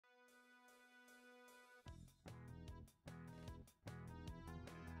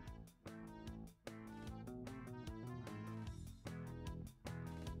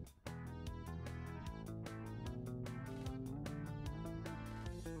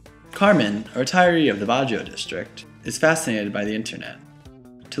Carmen, a retiree of the Baggio district, is fascinated by the internet.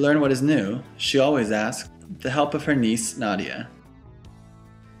 To learn what is new, she always asks the help of her niece, Nadia.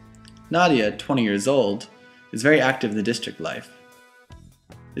 Nadia, 20 years old, is very active in the district life.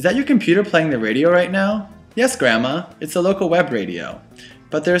 Is that your computer playing the radio right now? Yes, Grandma, it's a local web radio.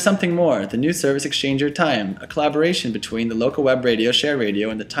 But there is something more, the new service Exchanger Time, a collaboration between the local web radio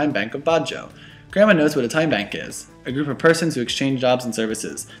ShareRadio and the timebank of Baggio. Grandma knows what a timebank is, a group of persons who exchange jobs and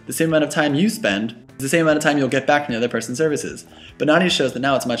services. The same amount of time you spend is the same amount of time you'll get back from the other person's services. But Nadia shows that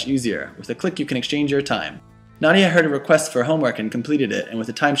now it's much easier. With a click you can exchange your time. Nadia heard a request for homework and completed it, and with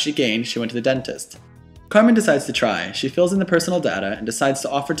the time she gained, she went to the dentist. Carmen decides to try. She fills in the personal data and decides to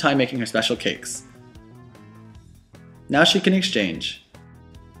offer time making her special cakes. Now she can exchange.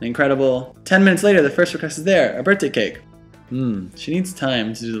 An incredible 10 minutes later, the first request is there, a birthday cake. She needs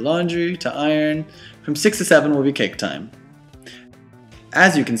time to do the laundry, to iron. From 6 to 7 will be cake time.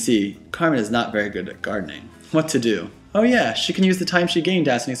 As you can see, Carmen is not very good at gardening. What to do? Oh yeah, she can use the time she gained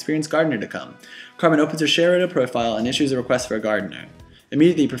to ask an experienced gardener to come. Carmen opens her ShareRadio profile and issues a request for a gardener.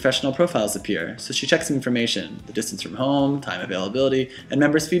 Immediately, professional profiles appear, so she checks some information, the distance from home, time availability, and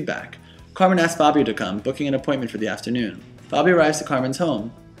members' feedback. Carmen asks Fabio to come, booking an appointment for the afternoon. Fabio arrives to Carmen's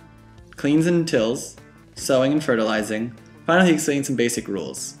home, cleans and tills, sowing and fertilizing. Finally, he explains some basic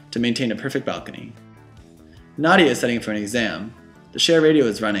rules to maintain a perfect balcony. Nadia is studying for an exam. The ShareRadio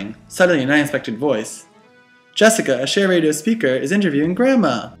is running. Suddenly, an unexpected voice. Jessica, a ShareRadio speaker, is interviewing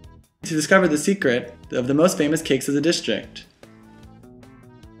Grandma to discover the secret of the most famous cakes of the district.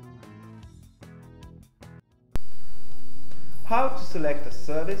 How to select a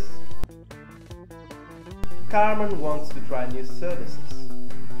service? Carmen wants to try new services.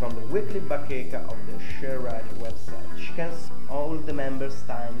 From the weekly bacheca of the ShareRadio website, she can see all the members'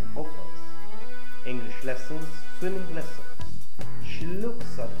 time offers. English lessons, swimming lessons. She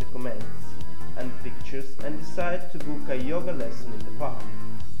looks at the comments and pictures and decides to book a yoga lesson in the park.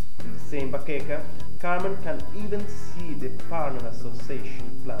 In the same bacheca, Carmen can even see the partner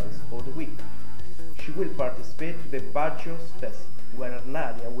association plans for the week. She will participate in the Baggio Fest, where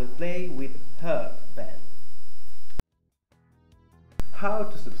Nadia will play with her band. How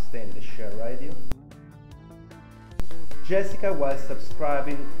to sustain the ShareRadio? Jessica, while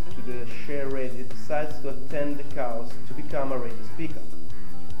subscribing to the ShareRadio, decides to attend the course to become a radio speaker.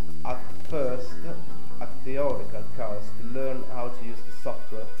 At first, a theoretical course to learn how to use the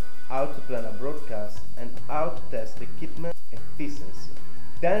software, how to plan a broadcast, and how to test the equipment efficiency.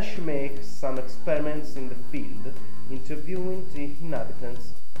 Then she makes some experiments in the field, interviewing the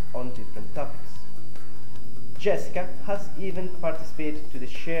inhabitants on different topics. Jessica has even participated to the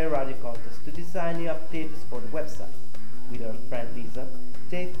ShareRadio contest to design new updates for the website. With her friend Lisa,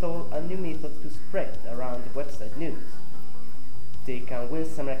 they thought a new method to spread around the website news. They can win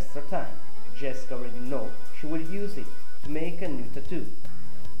some extra time. Jessica already knows she will use it to make a new tattoo.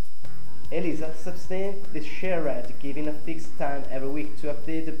 Elisa sustained the ShareRadio, giving a fixed time every week to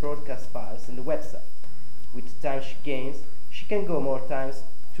update the broadcast files in the website. With the time she gains, she can go more times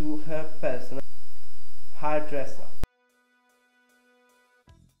to her personal hairdresser.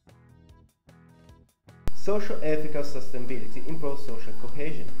 Social ethical sustainability improves social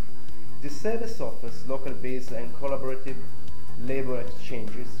cohesion. The service offers local-based and collaborative labor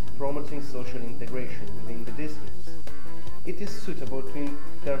exchanges, promoting social integration within the districts. It is suitable to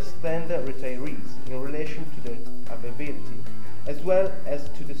understand retirees in relation to their availability, as well as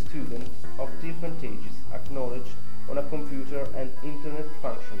to the students of different ages acknowledged on a computer and internet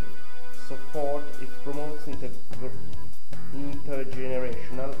functioning. So forth, it promotes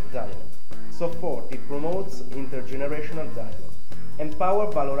intergenerational dialogue.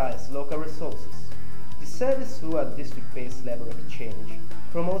 Empower, valorize local resources. The service, through a district-based labor exchange,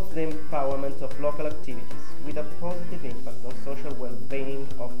 promotes the empowerment of local activities with a positive impact on social well-being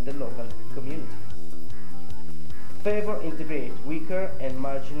of the local community. Favor, integrate weaker and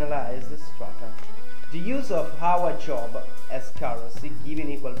marginalized strata. The use of our job as currency, giving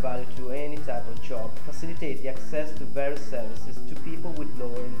equal value to any type of job, facilitates the access to various services to people with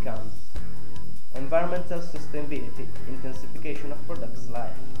lower incomes. Environmental sustainability, intensification of products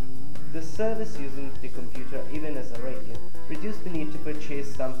life. The service using the computer, even as a radio, reduces the need to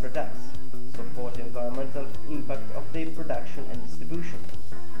purchase some products, support the environmental impact of their production and distribution.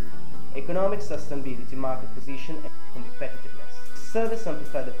 Economic sustainability, market position and competitiveness. The service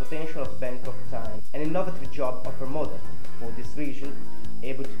amplifies the potential of bank of time, an innovative job offer model for this region,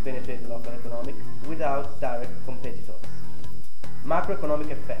 able to penetrate local economic without direct competitors. Macroeconomic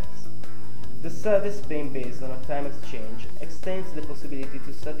effects. The service, being based on a time exchange, extends the possibility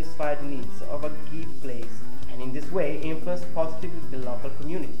to satisfy the needs of a given place and in this way influence positively the local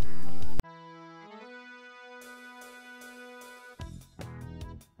community.